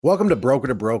Welcome to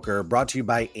Broker, brought to you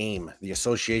by AIM, the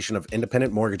Association of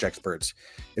Independent Mortgage Experts.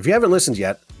 If you haven't listened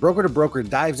yet, Broker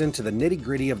dives into the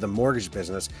nitty-gritty of the mortgage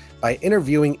business by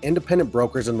interviewing independent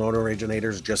brokers and loan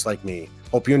originators just like me.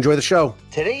 Hope you enjoy the show.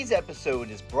 Today's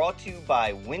episode is brought to you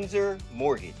by Windsor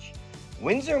Mortgage.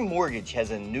 Windsor Mortgage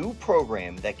has a new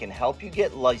program that can help you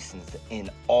get licensed in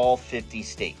all 50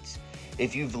 states.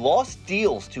 If you've lost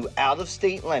deals to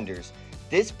out-of-state lenders,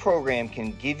 this program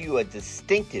can give you a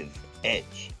distinctive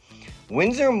edge.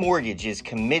 Windsor Mortgage is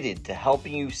committed to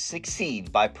helping you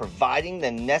succeed by providing the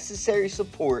necessary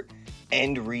support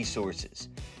and resources.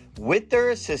 With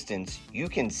their assistance, you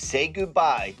can say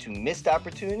goodbye to missed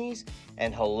opportunities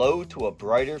and hello to a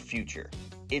brighter future.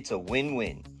 It's a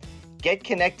win-win. Get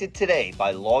connected today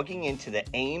by logging into the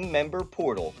AIM member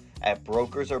portal at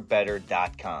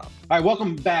brokersarebetter.com. All right,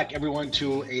 welcome back, everyone,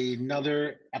 to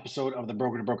another episode of the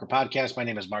Broker to Broker podcast. My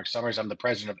name is Mark Summers. I'm the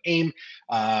president of AIM,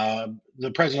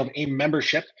 the president of AIM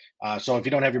membership. So if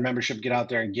you don't have your membership, get out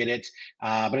there and get it.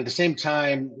 But at the same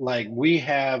time, we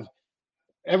have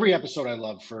every episode I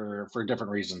love for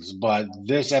different reasons. But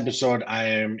this episode I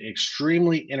am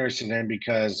extremely interested in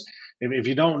because if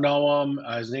you don't know him,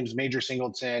 his name's Major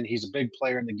Singleton. He's a big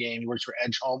player in the game. He works for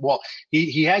Edge Home. Well,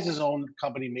 he has his own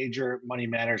company, Major Money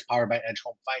Matters, powered by Edge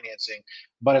Home Financing.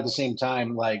 But at the same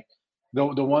time,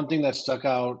 the one thing that stuck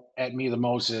out at me the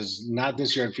most is not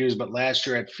this year at Fuse, but last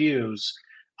year at Fuse.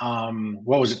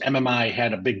 What was it? MMI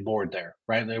had a big board there,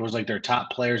 right? It was like their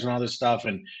top players and all this stuff.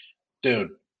 And dude,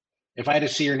 if I had to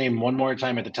see your name one more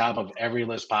time at the top of every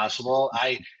list possible,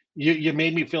 you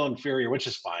made me feel inferior, which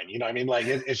is fine. You know, I mean,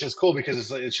 it's just cool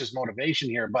because it's just motivation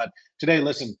here. But today,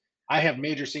 listen, I have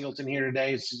Major Singleton here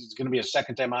today. It's going to be a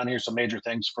second time on here. So Major,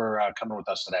 thanks for coming with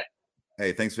us today.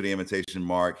 Hey, thanks for the invitation,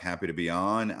 Mark. Happy to be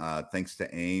on. Thanks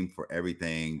to AIM for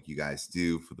everything you guys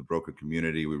do for the broker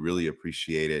community. We really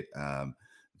appreciate it.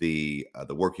 The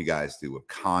work you guys do with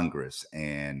Congress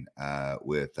and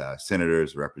with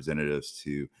senators, representatives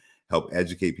to help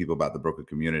educate people about the broker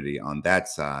community. On that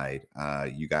side,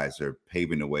 you guys are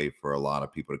paving the way for a lot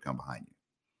of people to come behind you.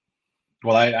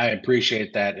 Well, I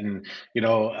appreciate that. And,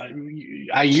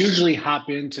 I usually hop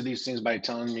into these things by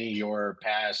telling me your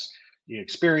past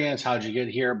experience, how'd you get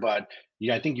here? But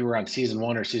I think you were on season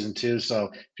 1 or season 2. So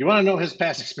if you want to know his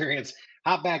past experience,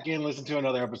 hop back in, listen to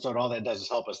another episode. All that does is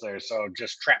help us there. So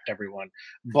just trapped everyone.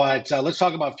 But let's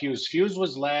talk about Fuse. Fuse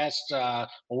was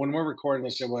when we're recording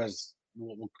this, it was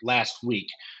last week,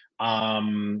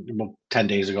 10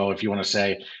 days ago, if you want to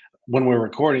say, when we're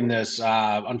recording this.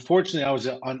 Unfortunately, I was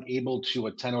unable to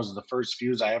attend. It was the first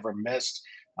Fuse I ever missed.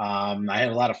 I had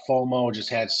a lot of FOMO, just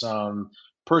had some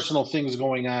personal things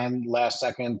going on last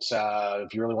second.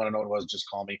 If you really want to know what it was, just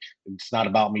call me. It's not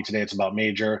about me today, it's about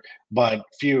Major. But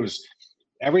Fuse,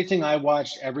 everything I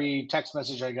watched, every text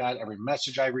message I got, every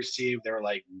message I received, they were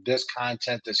like, this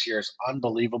content this year is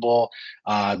unbelievable.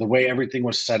 The way everything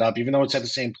was set up, even though it's at the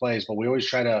same place, but we always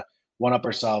try to one up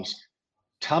ourselves.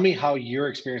 Tell me how your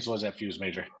experience was at Fuse,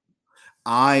 Major.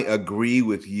 I agree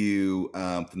with you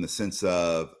from the sense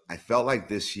of I felt like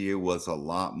this year was a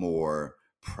lot more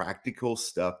practical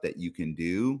stuff that you can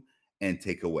do and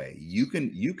take away. You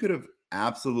could have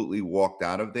absolutely walked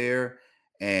out of there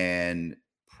and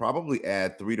probably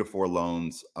add 3 to 4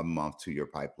 loans a month to your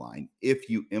pipeline if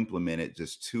you implemented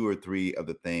just 2 or 3 of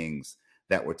the things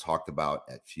that were talked about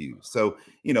at Fuse. So,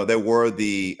 there were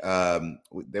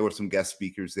there were some guest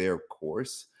speakers there, of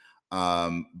course,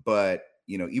 but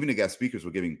even the guest speakers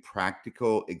were giving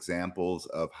practical examples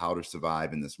of how to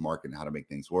survive in this market and how to make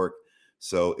things work.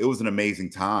 So it was an amazing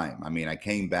time. I mean, I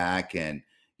came back and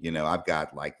I've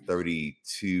got like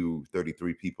 32,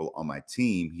 33 people on my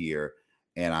team here.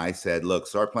 And I said, look,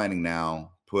 start planning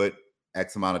now, put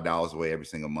X amount of dollars away every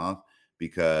single month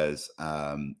because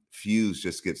Fuse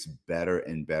just gets better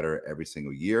and better every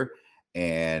single year.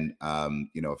 And,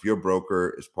 if your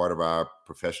broker is part of our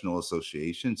professional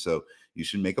association, so you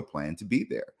should make a plan to be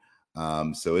there.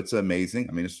 So it's amazing.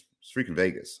 I mean, it's freaking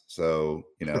Vegas. So,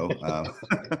 so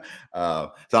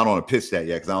I don't want to pitch that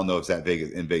yet because I don't know if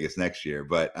it's in Vegas next year.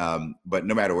 But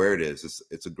no matter where it is,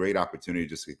 it's a great opportunity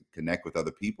just to connect with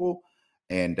other people.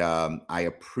 And I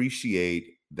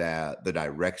appreciate that the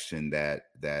direction that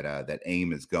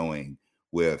AIM is going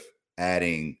with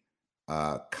adding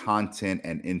content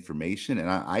and information. And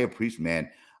I appreciate, man.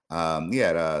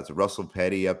 It's Russell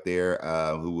Petty up there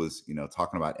who was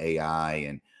talking about AI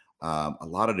and a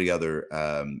lot of the other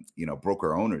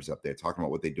broker owners up there talking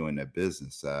about what they do in their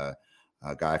business. A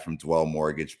guy from Dwell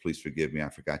Mortgage, please forgive me, I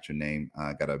forgot your name.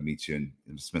 I got to meet you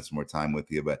and spend some more time with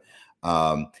you,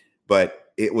 but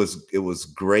it was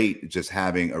great just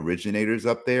having originators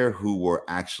up there who were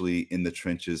actually in the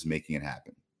trenches making it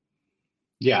happen.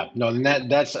 Yeah, no, and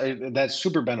that's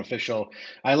super beneficial.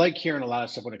 I like hearing a lot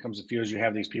of stuff when it comes to fuels. You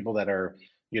have these people that are,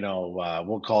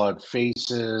 we'll call it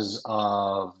faces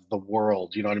of the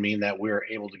world. You know what I mean? That we're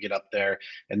able to get up there,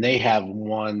 and they have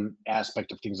one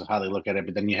aspect of things of how they look at it,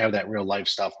 but then you have that real life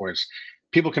stuff where it's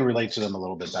people can relate to them a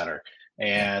little bit better.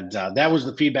 Yeah. And that was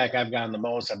the feedback I've gotten the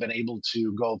most. I've been able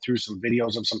to go through some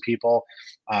videos of some people.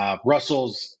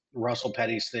 Russell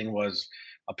Petty's thing was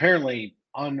apparently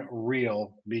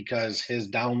unreal because his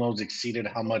downloads exceeded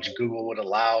how much Google would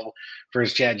allow for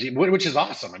his which is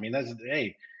awesome. I mean, that's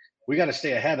hey, we got to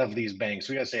stay ahead of these banks.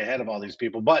 We got to stay ahead of all these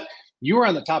people. But you were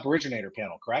on the top originator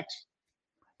panel, correct?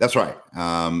 That's right.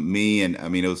 Me and I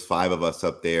mean, it was five of us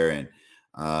up there, and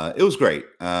it was great.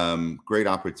 Great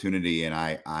opportunity, and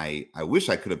I wish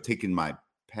I could have taken my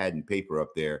pad and paper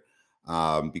up there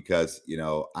because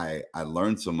I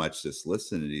learned so much just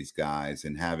listening to these guys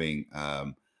and having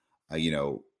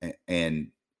and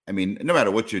I mean, no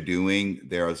matter what you're doing,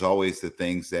 there is always the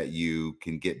things that you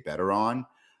can get better on.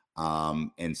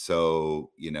 And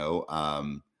so,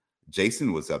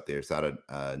 Jason was up there. It's out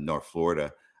of North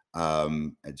Florida,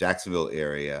 Jacksonville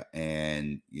area,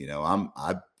 and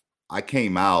I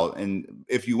came out, and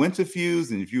if you went to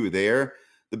Fuse and if you were there,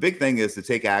 the big thing is to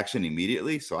take action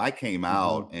immediately. So I came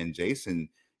out, Mm-hmm. and Jason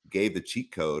gave the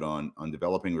cheat code on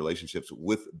developing relationships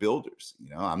with builders.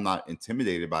 I'm not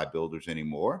intimidated by builders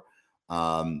anymore.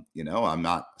 I'm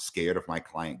not scared if my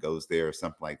client goes there or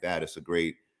something like that. It's a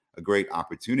great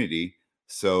opportunity.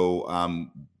 So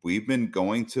we've been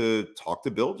going to talk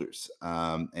to builders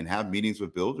and have meetings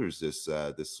with builders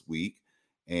this week,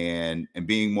 and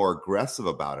being more aggressive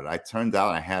about it. I turned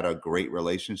out I had a great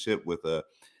relationship with a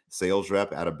sales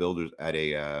rep at a builder's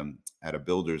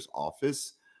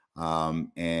office.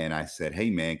 And I said, "Hey,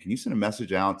 man, can you send a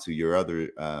message out to your other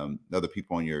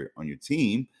people on your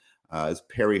team?" It's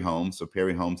Perry Homes. So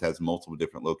Perry Homes has multiple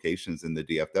different locations in the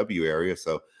DFW area.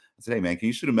 So I said, "Hey, man, can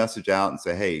you shoot a message out and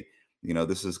say, hey,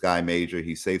 this is Guy Major.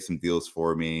 He saved some deals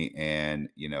for me, and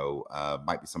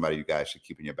might be somebody you guys should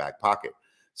keep in your back pocket."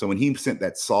 So when he sent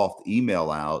that soft email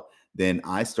out, then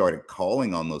I started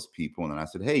calling on those people, and then I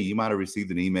said, "Hey, you might have received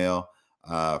an email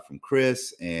from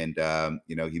Chris, and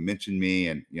he mentioned me,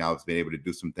 and I was being able to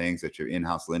do some things that your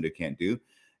in-house lender can't do."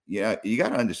 Yeah, you got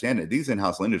to understand that these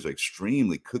in-house lenders are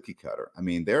extremely cookie cutter. I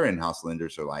mean, their in-house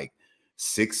lenders are like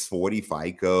 640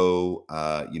 FICO,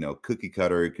 cookie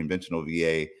cutter, conventional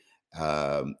VA,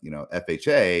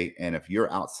 FHA. And if you're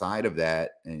outside of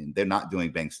that, and they're not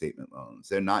doing bank statement loans,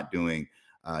 they're not doing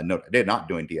they're not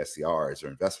doing DSCRs or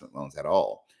investment loans at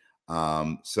all.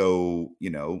 So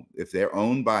if they're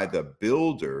owned by the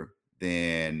builder,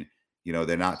 then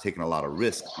they're not taking a lot of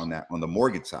risk on the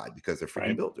mortgage side because they're freaking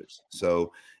Right. builders.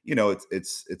 So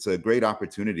it's a great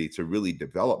opportunity to really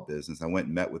develop business. I went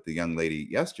and met with the young lady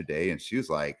yesterday, and she was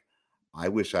like, "I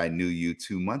wish I knew you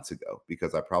 2 months ago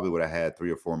because I probably would have had 3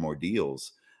 or 4 more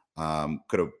deals.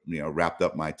 Could have wrapped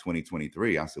up my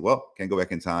 2023." I said, "Well, can't go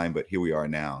back in time, but here we are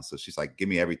now." So she's like, "Give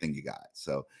me everything you got."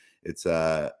 So it's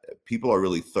people are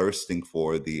really thirsting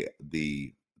for the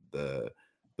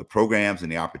programs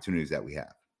and the opportunities that we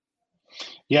have.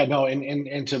 Yeah, no,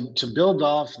 and to build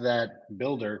off that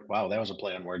builder, wow, that was a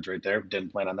play on words right there.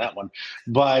 Didn't plan on that one.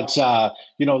 But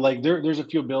like there's a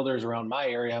few builders around my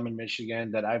area. I'm in Michigan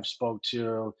that I've spoke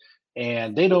to,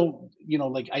 and they don't,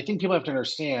 like I think people have to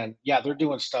understand, yeah, they're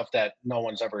doing stuff that no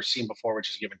one's ever seen before, which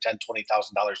is giving $10,000,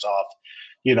 $20,000 off,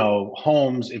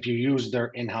 homes if you use their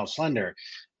in-house lender.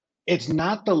 It's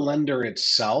not the lender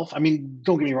itself. I mean,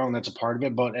 don't get me wrong, that's a part of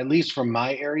it, but at least from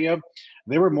my area,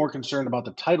 they were more concerned about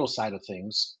the title side of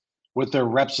things with their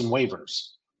reps and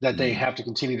waivers that they Mm, have to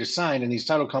continue to sign. And these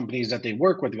title companies that they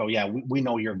work with go, yeah, we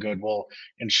know you're good. We'll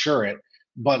insure it.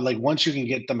 But like once you can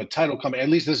get them a title company, at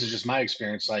least this is just my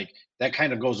experience, like that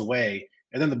kind of goes away.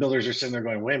 And then the builders are sitting there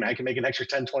going, wait a minute, I can make an extra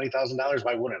 $10,000, $20,000.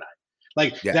 Why wouldn't I?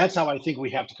 Like yeah. that's how I think we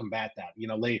have to combat that.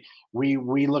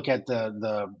 We look at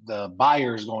the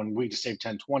buyers going, we just save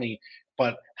 10, 20,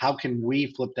 but how can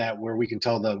we flip that where we can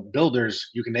tell the builders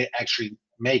you can actually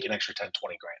make an extra 10,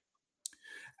 20 grand?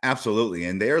 Absolutely,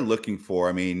 and they're looking for.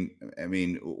 I mean,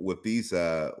 with these,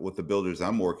 with the builders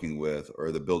I'm working with,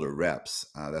 or the builder reps,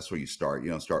 that's where you start. You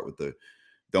don't start with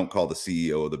don't call the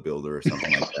CEO of the builder or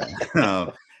something like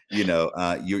that. You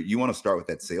want to start with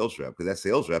that sales rep, because that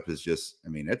sales rep is just, I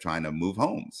mean, they're trying to move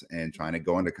homes and trying to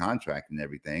go into contract and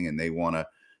everything, and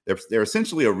they're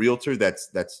essentially a realtor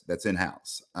that's in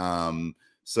house.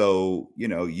 So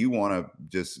you want to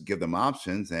just give them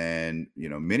options, and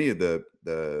many of the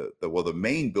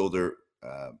main builder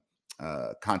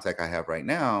contact I have right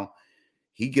now,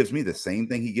 he gives me the same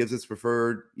thing he gives his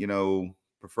preferred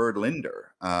preferred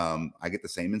lender. I get the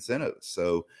same incentives.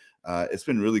 So it's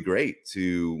been really great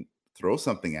to throw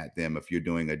something at them if you're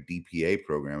doing a DPA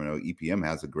program. I know EPM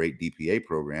has a great DPA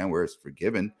program where it's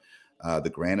forgiven.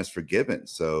 The grant is forgiven.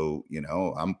 So,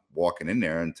 I'm walking in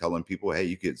there and telling people, hey,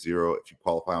 you get zero if you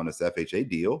qualify on this FHA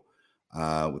deal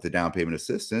with the down payment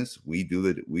assistance. We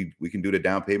can do the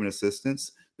down payment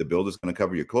assistance. The builder's going to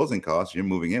cover your closing costs. You're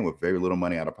moving in with very little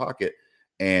money out of pocket,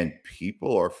 and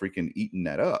people are freaking eating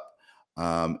that up.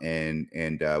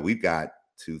 And we've got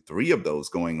 2-3 of those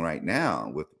going right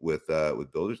now with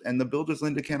builders, and the builders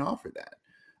lender can't offer that.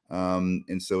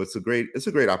 And so it's a great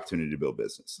opportunity to build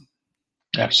business.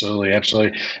 Absolutely,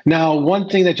 absolutely. Now, one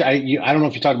thing that I don't know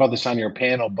if you talked about this on your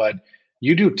panel, but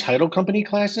you do title company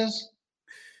classes.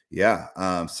 Yeah.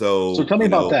 So tell me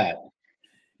about that.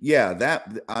 Yeah,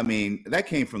 that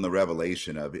came from the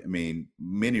revelation of, many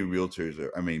realtors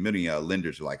many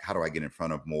lenders are like, how do I get in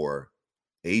front of more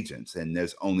agents? And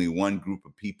there's only one group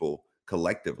of people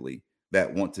collectively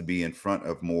that want to be in front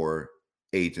of more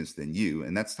agents than you,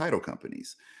 and that's title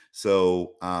companies.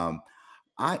 So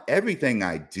everything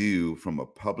I do from a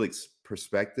public's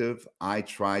perspective, I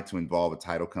try to involve a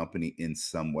title company in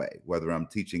some way, whether I'm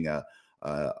teaching a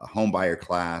home buyer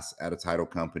class at a title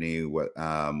company,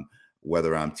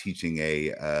 whether I'm teaching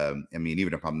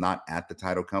even if I'm not at the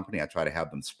title company, I try to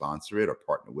have them sponsor it or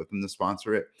partner with them to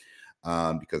sponsor it,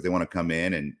 because they want to come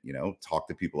in and, talk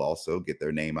to people, also get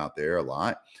their name out there a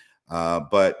lot.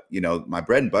 But my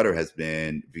bread and butter has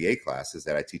been VA classes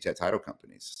that I teach at title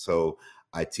companies. So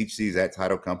I teach these at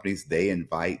title companies. They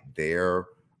invite their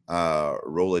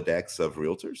Rolodex of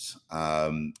realtors.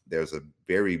 There's a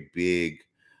very big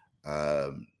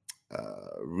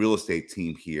real estate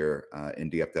team here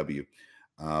in DFW,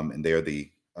 and they're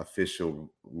the official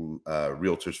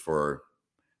realtors for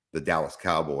the Dallas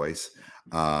Cowboys.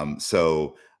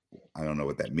 So I don't know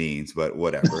what that means, but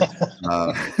whatever.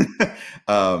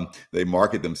 They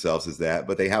market themselves as that,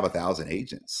 but they have 1,000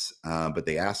 agents. But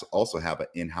they also have an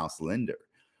in-house lender.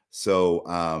 So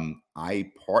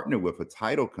I partner with a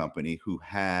title company who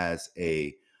has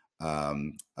a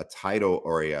title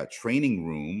or a training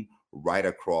room right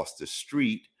across the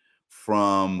street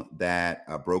from that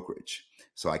brokerage.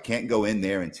 So I can't go in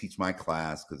there and teach my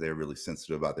class because they're really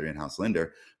sensitive about their in-house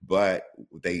lender, but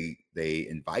they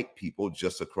invite people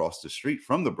just across the street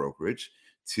from the brokerage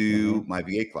to my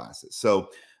VA classes. So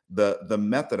the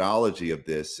methodology of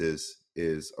this is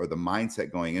or the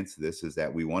mindset going into this is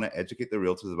that we want to educate the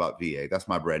realtors about VA. That's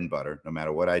my bread and butter. No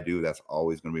matter what I do, that's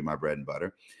always going to be my bread and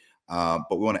butter.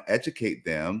 But we want to educate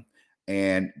them.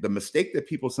 And the mistake that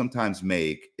people sometimes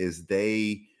make is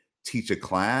they teach a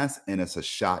class and it's a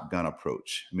shotgun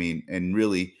approach. And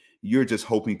really, you're just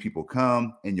hoping people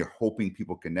come and you're hoping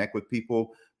people connect with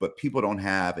people, but people don't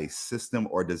have a system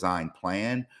or design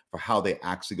plan for how they're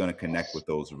actually going to connect with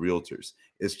those realtors.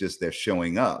 It's just they're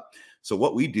showing up. So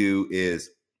what we do is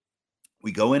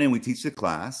we go in and we teach the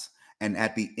class. And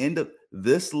at the end of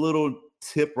this little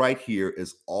tip right here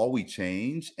is all we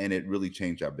change, and it really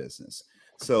changed our business.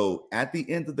 So at the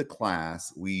end of the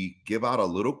class, we give out a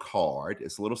little card.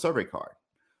 It's a little survey card.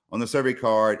 On the survey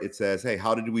card, it says, hey,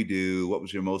 how did we do? What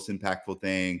was your most impactful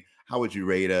thing? How would you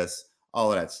rate us?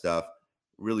 All of that stuff.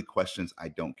 Really questions I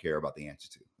don't care about the answer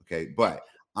to. Okay. But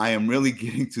I am really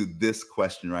getting to this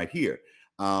question right here.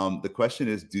 The question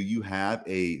is, do you have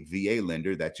a VA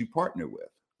lender that you partner with?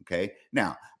 Okay.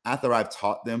 Now, after I've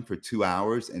taught them for 2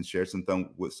 hours and shared some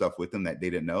stuff with them that they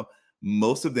didn't know,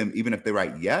 most of them, even if they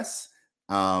write yes,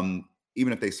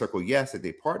 even if they circle yes, that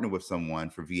they partner with someone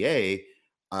for VA,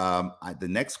 the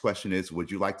next question is,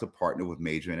 would you like to partner with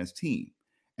Major and his team?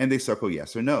 And they circle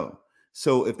yes or no.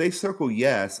 So if they circle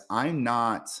yes, I'm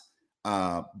not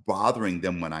bothering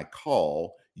them when I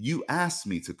call. You asked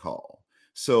me to call.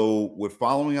 So we're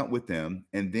following up with them.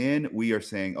 And then we are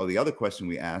saying, the other question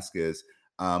we ask is,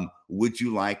 would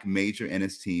you like Major and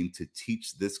his team to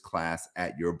teach this class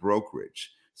at your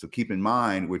brokerage? So keep in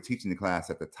mind, we're teaching the class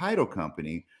at the title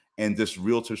company, and just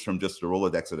realtors from just the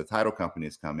Rolodex of the title company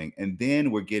is coming. And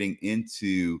then we're getting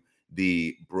into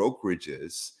the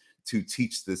brokerages to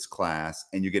teach this class,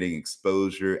 and you're getting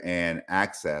exposure and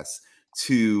access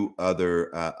to other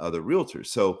realtors.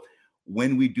 So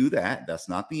when we do that, that's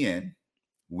not the end.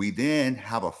 We then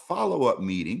have a follow-up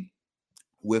meeting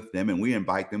with them, and we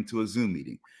invite them to a Zoom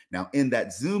meeting. Now, in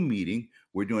that Zoom meeting,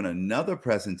 we're doing another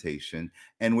presentation,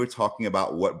 and we're talking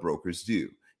about what brokers do,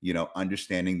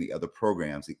 understanding the other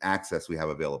programs, the access we have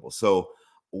available. So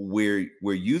we're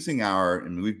using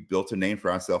we've built a name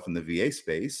for ourselves in the VA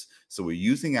space. So we're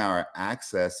using our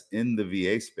access in the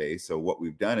VA space. So what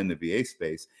we've done in the VA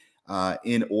space,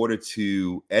 in order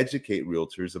to educate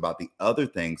realtors about the other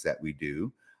things that we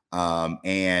do,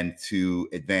 and to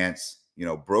advance,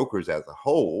 brokers as a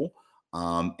whole,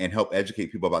 and help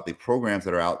educate people about the programs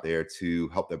that are out there to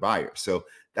help their buyers. So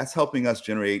that's helping us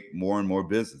generate more and more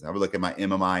business. I would look at my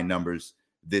MMI numbers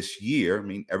this year. I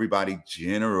mean, everybody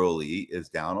generally is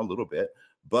down a little bit,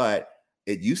 but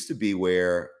it used to be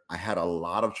where I had a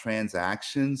lot of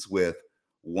transactions with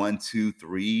one, two,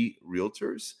 three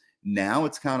realtors. Now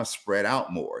it's kind of spread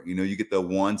out more. You get the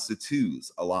ones to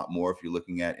twos a lot more if you're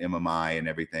looking at MMI and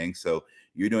everything. So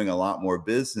you're doing a lot more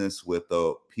business with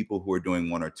the people who are doing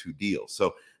one or two deals.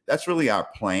 So that's really our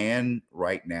plan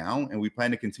right now. And we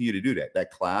plan to continue to do that.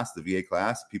 That class, the VA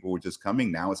class, people were just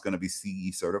coming. Now it's going to be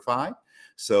CE certified.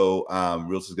 So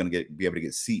realtors are going to be able to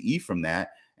get CE from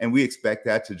that. And we expect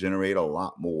that to generate a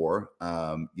lot more,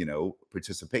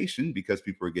 participation because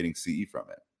people are getting CE from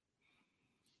it.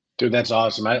 Dude, that's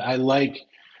awesome. I like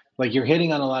you're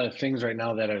hitting on a lot of things right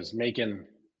now that is making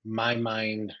my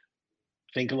mind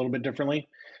think a little bit differently.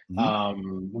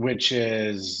 Mhm. Which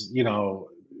is,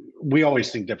 we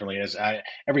always think differently. As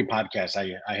every podcast,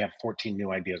 I have 14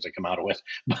 new ideas to come out with,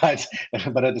 but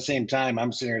but at the same time,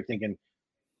 I'm sitting here thinking,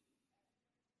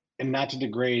 and not to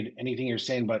degrade anything you're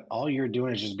saying, but all you're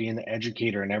doing is just being the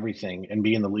educator and everything, and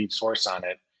being the lead source on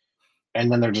it,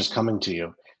 and then they're just coming to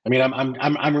you. I mean,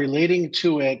 I'm relating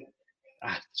to it.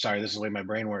 Sorry, this is the way my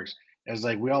brain works. It's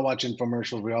like we all watch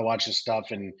infomercials, we all watch this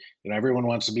stuff, and everyone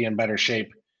wants to be in better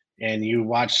shape. And you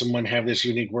watch someone have this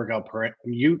unique workout program,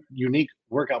 and you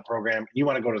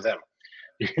want to go to them.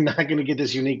 You're not going to get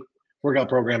this unique workout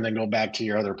program, then go back to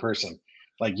your other person.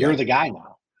 Like you're Yeah, the guy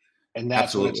now, and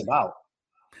that's what it's absolutely. about.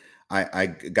 I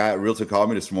got a realtor called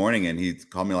me this morning, and he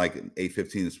called me like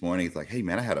 8:15 this morning. He's like, "Hey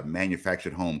man, I had a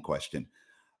manufactured home question."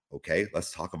 Okay,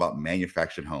 let's talk about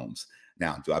manufactured homes.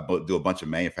 Now, do I do a bunch of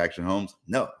manufactured homes?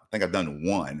 No, I think I've done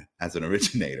one as an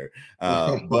originator.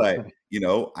 But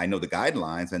I know the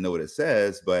guidelines, I know what it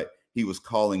says, but he was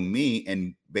calling me,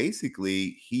 and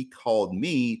basically he called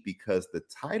me because the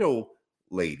title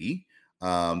lady,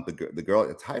 the girl at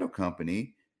the title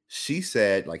company, she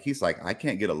said, like, he's like, I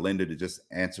can't get a lender to just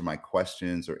answer my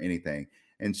questions or anything.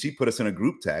 And she put us in a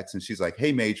group text, and she's like,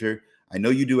 "Hey, Major, I know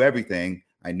you do everything.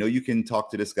 I know you can talk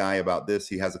to this guy about this.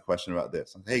 He has a question about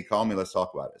this." I'm like, "Hey, call me. Let's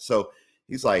talk about it." So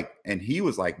he's like, and he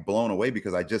was like blown away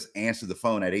because I just answered the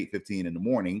phone at 8:15 in the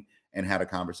morning and had a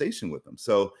conversation with him.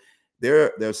 So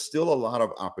there's still a lot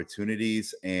of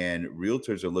opportunities, and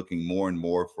realtors are looking more and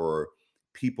more for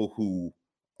people who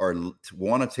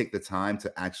want to take the time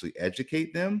to actually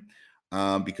educate them,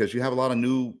 because you have a lot of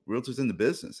new realtors in the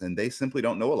business and they simply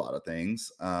don't know a lot of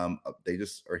things. They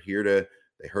just are here to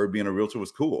they heard being a realtor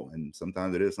was cool, and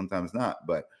sometimes it is, sometimes not.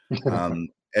 But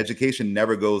education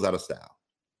never goes out of style.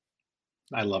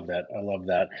 I love that. I love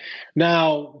that.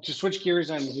 Now, to switch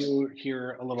gears on you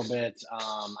here a little bit,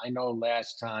 I know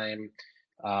last time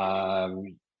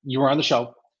you were on the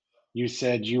show, you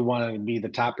said you wanted to be the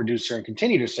top producer and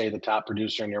continue to say the top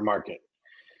producer in your market.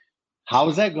 How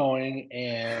is that going?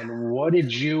 And what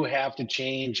did you have to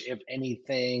change, if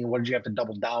anything? What did you have to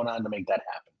double down on to make that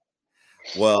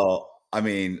happen? Well, I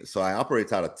mean, so I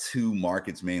operate out of two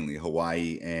markets mainly,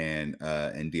 Hawaii and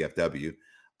DFW.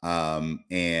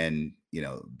 And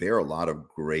there are a lot of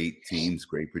great teams,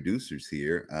 great producers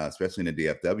here, especially in the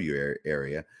DFW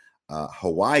area.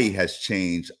 Hawaii has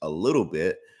changed a little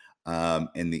bit.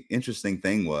 And the interesting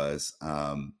thing was,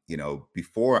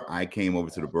 before I came over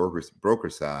to the broker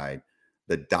side,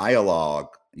 the dialogue,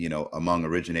 among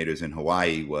originators in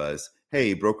Hawaii was,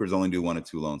 "Hey, brokers only do one or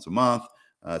two loans a month.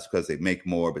 It's because they make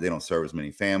more, but they don't serve as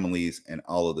many families," and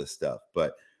all of this stuff.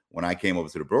 But when I came over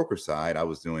to the broker side, I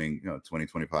was doing 20,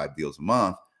 25 deals a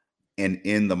month. And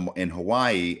in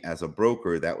Hawaii, as a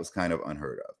broker, that was kind of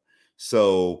unheard of.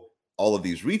 So all of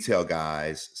these retail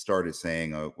guys started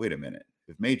saying, "Oh, wait a minute.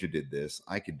 If Major did this,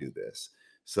 I could do this."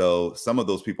 So some of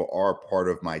those people are part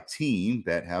of my team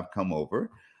that have come over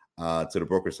to the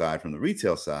broker side from the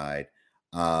retail side.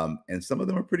 And some of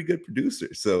them are pretty good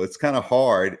producers. So it's kind of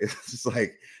hard. It's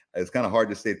kind of hard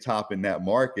to stay top in that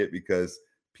market because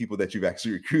people that you've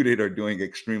actually recruited are doing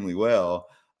extremely well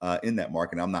in that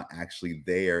market. I'm not actually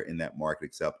there in that market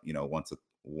except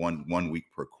one week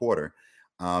per quarter.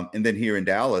 And then here in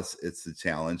Dallas, it's the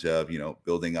challenge of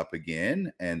building up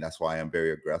again, and that's why I'm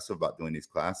very aggressive about doing these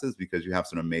classes, because you have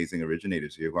some amazing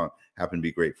originators here who I happen to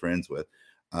be great friends with.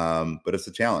 But it's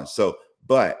a challenge.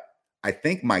 But I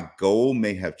think my goal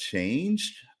may have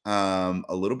changed a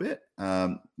little bit.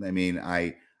 I mean,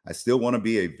 I still want to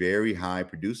be a very high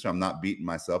producer. I'm not beating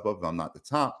myself up if I'm not the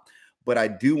top, but I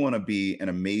do want to be an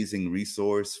amazing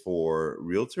resource for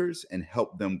realtors and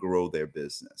help them grow their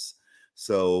business.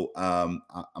 So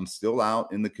I'm still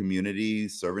out in the community,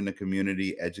 serving the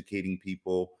community, educating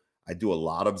people. I do a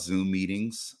lot of Zoom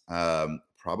meetings,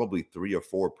 probably 3 or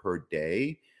 4 per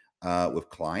day with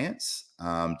clients,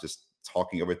 just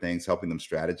talking over things, helping them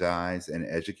strategize and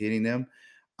educating them.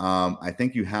 I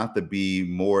think you have to be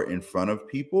more in front of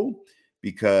people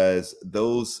because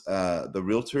the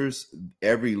realtors,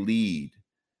 every lead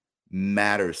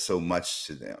matters so much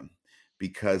to them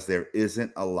because there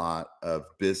isn't a lot of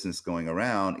business going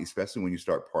around, especially when you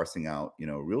start parsing out,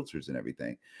 realtors and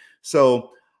everything.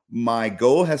 So my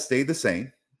goal has stayed the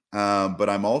same, but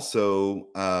I'm also,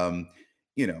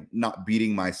 not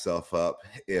beating myself up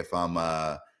if I'm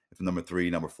number 3,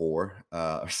 number 4,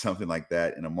 or something like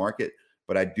that in a market.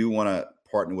 But I do want to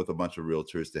partner with a bunch of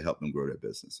realtors to help them grow their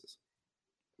businesses.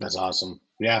 That's awesome.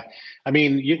 Yeah. I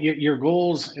mean, your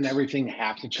goals and everything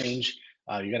have to change.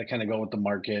 You got to kind of go with the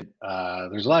market.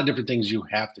 There's a lot of different things you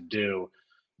have to do.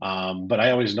 But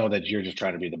I always know that you're just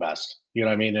trying to be the best. You know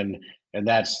what I mean? And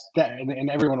that's that. And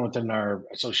everyone within our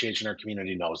association, our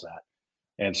community knows that.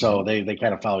 And so Mhm. they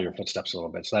kind of follow your footsteps a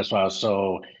little bit. So that's why I was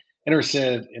so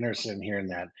interested in hearing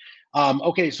that.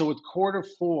 Okay, so with quarter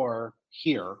 4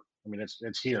 here, I mean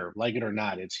it's here, like it or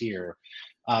not, it's here.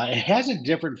 It has a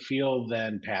different feel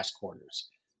than past quarters.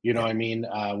 You know Yeah. what I mean?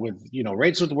 With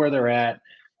rates with where they're at,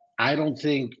 I don't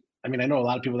think. I mean, I know a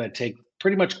lot of people that take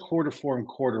pretty much quarter 4 and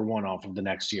quarter 1 off of the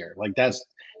next year. Like that's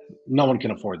no one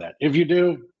can afford that. If you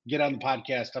do, get on the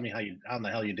podcast. Tell me how in the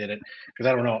hell you did it, because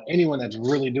I don't know anyone that's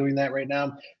really doing that right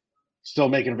now. Still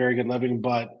making a very good living,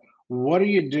 but what are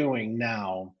you doing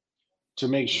now to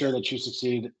make sure that you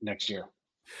succeed next year?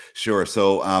 Sure.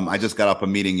 So I just got off a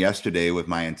meeting yesterday with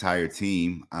my entire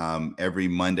team. Every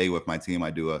Monday with my team,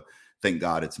 I do a thank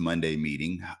God it's Monday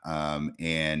meeting.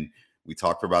 And we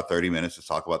talk for about 30 minutes, just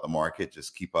talk about the market,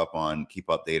 just keep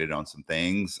updated on some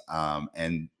things,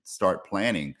 and start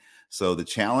planning. So the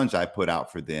challenge I put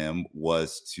out for them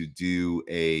was to do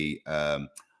a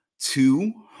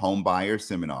 2 home buyer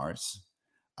seminars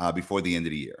before the end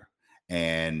of the year.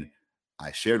 And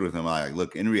I shared with him, like,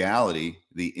 look, in reality,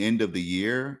 the end of the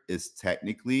year is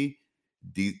technically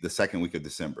the second week of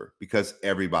December because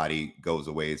everybody goes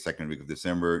away the second week of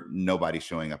December. Nobody's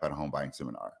showing up at a home buying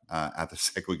seminar at the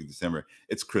second week of December.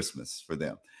 It's Christmas for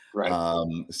them. Right.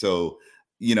 So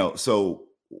so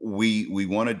we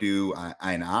want to do,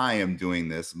 and I am doing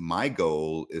this. My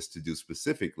goal is to do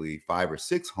specifically 5 or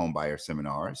 6 home buyer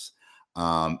seminars,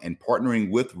 and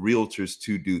partnering with realtors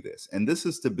to do this. And this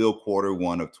is to build quarter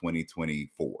 1 of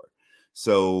 2024.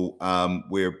 So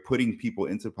we're putting people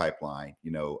into pipeline,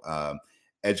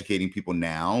 educating people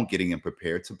now, getting them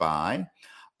prepared to buy.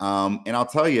 And I'll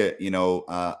tell you,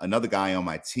 another guy on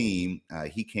my team,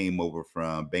 he came over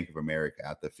from Bank of America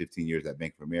after 15 years at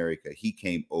Bank of America. He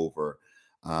came over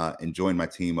and joined my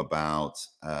team about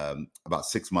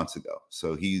 6 months ago.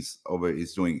 So he's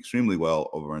doing extremely well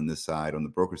over on this side, on the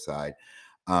broker side.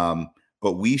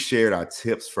 But we shared our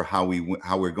tips for how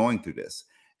we're going through this.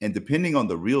 And depending on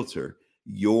the realtor,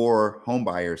 your home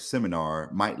buyer seminar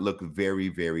might look very,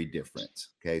 very different.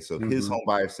 Okay. So his Hmm. home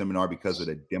buyer seminar, because of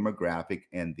the demographic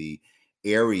and the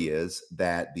areas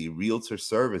that the realtor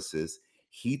services,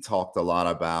 he talked a lot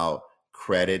about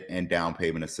credit and down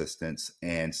payment assistance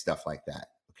and stuff like that.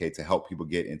 Okay. To help people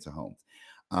get into homes.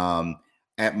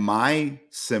 At my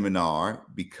seminar,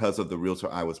 because of the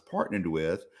realtor I was partnered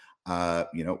with, uh,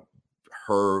 you know,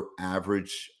 her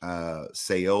average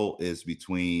sale is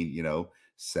between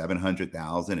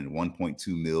 700,000 and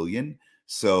 1.2 million.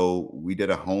 So we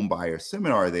did a home buyer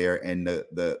seminar there, and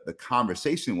the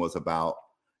conversation was about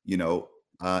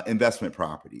investment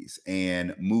properties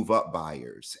and move up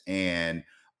buyers, and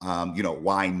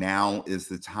why now is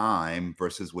the time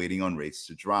versus waiting on rates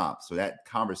to drop. So that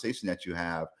conversation that you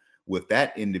have with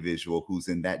that individual who's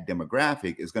in that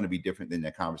demographic is going to be different than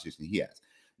the conversation he has.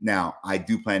 Now, I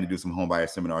do plan to do some home buyer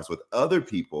seminars with other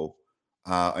people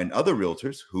and other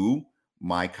realtors who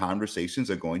my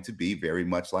conversations are going to be very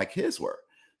much like his were.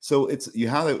 So it's you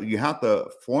have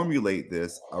to formulate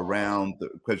this around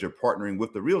because you're partnering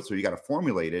with the realtor. You got to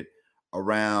formulate it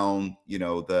around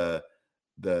the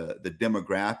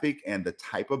demographic and the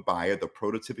type of buyer, the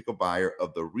prototypical buyer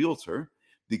of the realtor,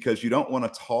 because you don't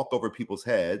want to talk over people's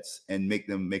heads and make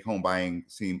home buying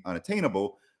seem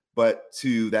unattainable. But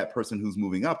to that person who's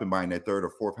moving up and buying their third or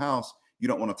fourth house, you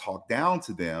don't want to talk down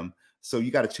to them. So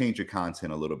you got to change your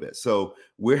content a little bit. So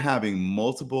we're having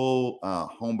multiple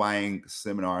home buying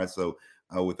seminars. So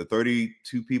with the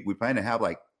 32 people, we plan to have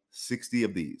like 60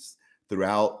 of these.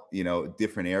 throughout,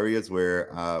 different areas where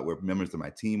members of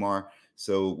my team are.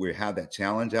 So we have that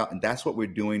challenge out, and that's what we're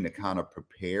doing to kind of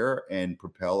prepare and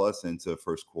propel us into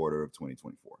first quarter of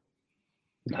 2024.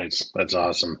 Nice. That's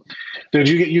awesome. Dude,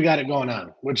 you got it going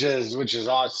on, which is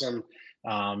awesome.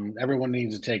 Everyone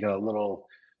needs to take a little,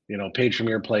 page from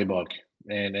your playbook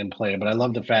and play it. But I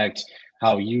love the fact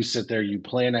how you sit there, you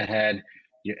plan ahead,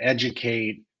 you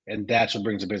educate, and that's what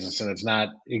brings a business. And it's not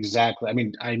exactly. I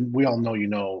mean, we all know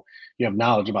you have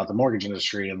knowledge about the mortgage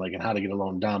industry and how to get a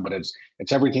loan done, but it's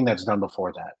everything that's done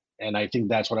before that. And I think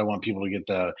that's what I want people to get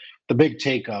the big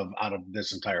take of out of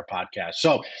this entire podcast.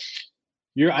 So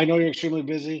I know you're extremely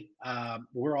busy.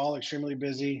 We're all extremely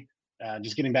busy.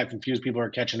 Just getting back from Fuse, people are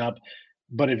catching up.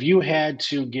 But if you had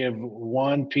to give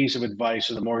one piece of advice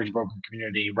to the mortgage broker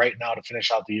community right now to finish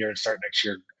out the year and start next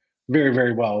year very,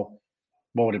 very well,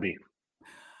 what would it be?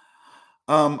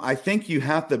 I think you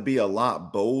have to be a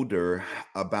lot bolder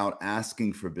about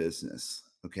asking for business.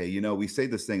 Okay, we say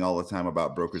this thing all the time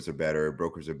about brokers are better,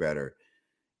 brokers are better.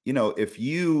 If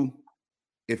you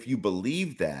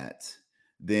believe that,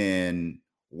 then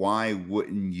why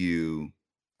wouldn't you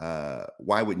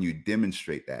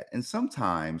demonstrate that? And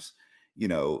sometimes,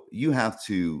 you have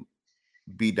to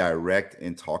be direct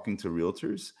in talking to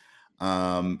realtors,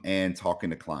 and talking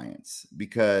to clients,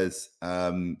 because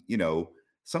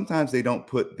sometimes they don't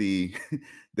put the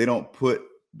they don't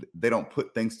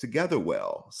put things together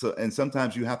well. So, and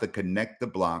sometimes you have to connect the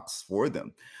blocks for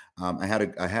them. I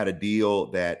had a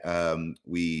deal that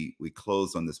we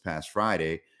closed on this past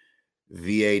Friday.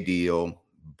 VA deal.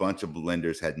 Bunch of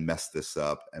lenders had messed this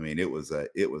up. I mean, it was a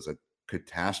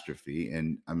catastrophe,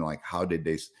 and I'm like, how did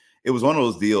they? It was one of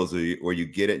those deals where you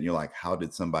get it and you're like, how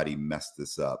did somebody mess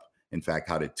this up? In fact,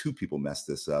 how did two people mess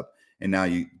this up? And now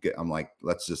I'm like,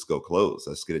 let's just go close.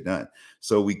 Let's get it done.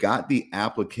 So we got the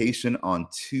application on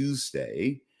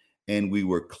Tuesday, and we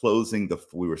were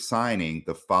signing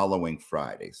the following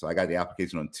Friday. So I got the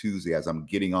application on Tuesday as I'm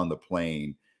getting on the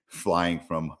plane flying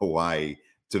from Hawaii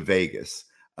to Vegas.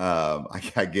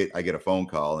 I get a phone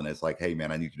call, and it's like, hey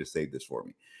man, I need you to save this for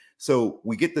me. So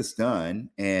we get this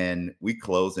done and we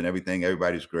close and everything.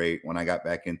 Everybody's great. When I got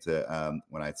back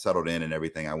when I settled in and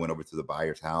everything, I went over to the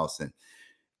buyer's house and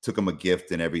took him a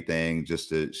gift and everything, just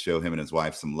to show him and his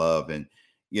wife some love. And,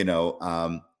 you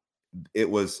know, it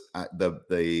was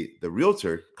the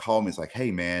realtor called me. It's like,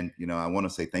 hey man, I want to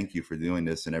say thank you for doing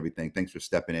this and everything. Thanks for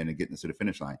stepping in and getting us to the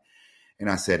finish line. And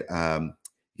I said,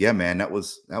 yeah, man, that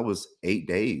was 8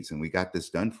 days and we got this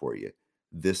done for you.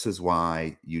 This is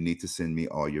why you need to send me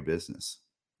all your business.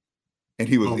 And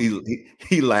Boom.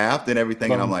 he laughed and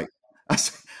everything. And I'm Boom. like,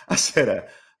 I said,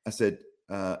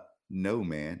 no,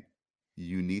 man,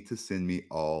 you need to send me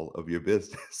all of your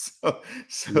business.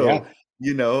 So,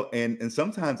 Yeah. and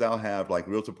sometimes I'll have like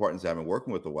realtor partners I've been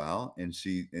working with a while, and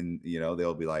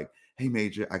they'll be like, hey,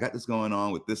 Major, I got this going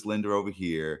on with this lender over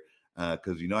here.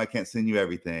 Because I can't send you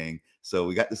everything. So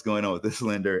we got this going on with this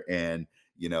lender, and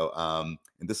and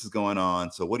this is going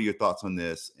on. So what are your thoughts on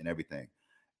this and everything?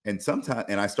 And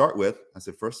I start with, I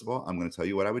said, first of all, I'm going to tell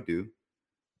you what I would do,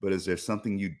 but is there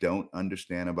something you don't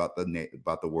understand about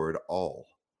the word all?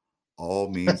 All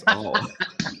means all.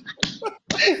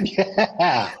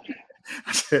 Yeah.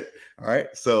 I said, all right.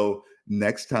 So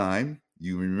next time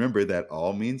you remember that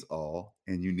all means all,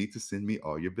 and you need to send me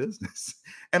all your business.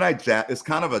 And it's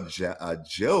kind of a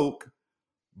joke,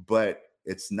 but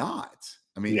it's not.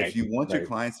 I mean, Yeah. if you want your Right.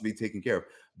 clients to be taken care of,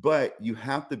 but you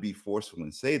have to be forceful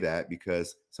and say that,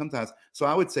 because sometimes, so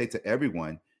I would say to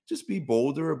everyone, just be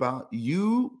bolder about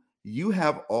you. You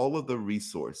have all of the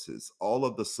resources, all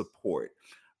of the support.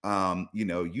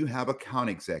 You have account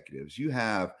executives, you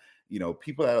have,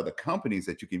 people out of the companies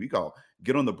that you can call,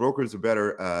 get on the Brokers Are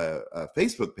Better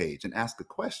Facebook page and ask a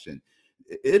question.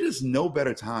 It is no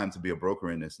better time to be a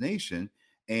broker in this nation,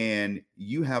 and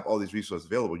you have all these resources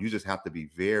available. You just have to be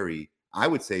I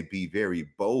would say, be very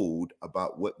bold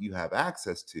about what you have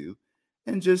access to,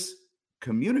 and just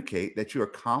communicate that you are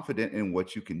confident in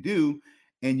what you can do,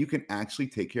 and you can actually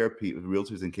take care of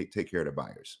realtors and take care of the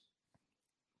buyers.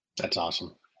 That's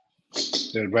awesome.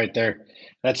 Dude, right there.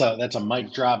 That's a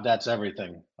mic drop. That's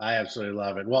everything. I absolutely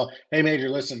love it. Well, hey Major,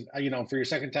 listen, for your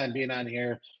second time being on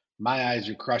here, my eyes,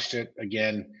 you crushed it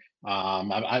again.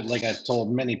 Like I've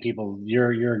told many people,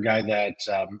 you're a guy that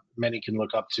many can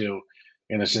look up to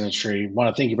in this industry.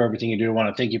 Want to thank you for everything you do. Want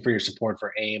to thank you for your support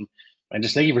for AIM, and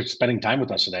just thank you for spending time with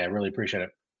us today. I really appreciate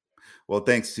it. Well,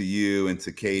 thanks to you and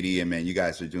to Katie, and man, you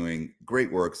guys are doing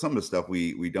great work. Some of the stuff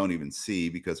we don't even see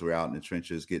because we're out in the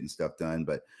trenches getting stuff done,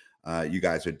 but you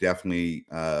guys are definitely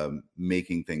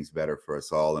making things better for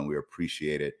us all, and we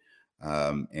appreciate it.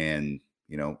 And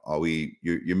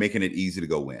you're making it easy to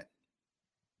go win.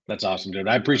 That's awesome, dude.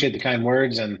 I appreciate the kind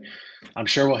words, and I'm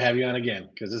sure we'll have you on again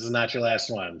because this is not your last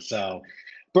one. So,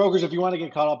 brokers, if you want to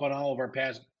get caught up on all of our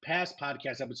past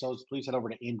podcast episodes, please head over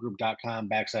to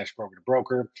aimgroup.com/broker to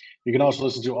broker. You can also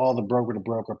listen to all the Broker to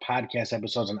Broker podcast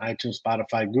episodes on iTunes,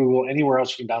 Spotify, Google, anywhere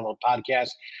else you can download podcasts.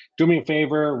 Do me a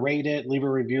favor, rate it, leave a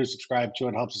review, subscribe to it.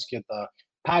 It helps us get the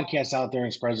podcast out there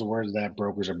and spreads the word that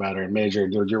brokers are better. And Major,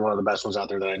 dude, you're one of the best ones out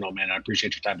there that I know, man. I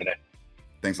appreciate your time today.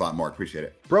 Thanks a lot, Mark. Appreciate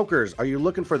it. Brokers, are you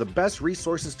looking for the best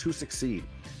resources to succeed?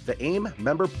 The AIM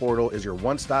member portal is your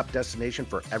one-stop destination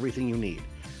for everything you need.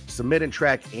 Submit and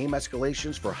track AIM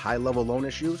escalations for high-level loan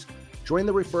issues, join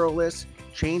the referral list,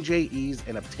 change AEs,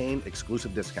 and obtain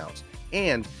exclusive discounts.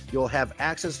 And you'll have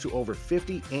access to over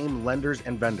 50 AIM lenders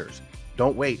and vendors.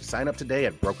 Don't wait. Sign up today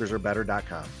at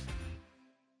brokersarebetter.com.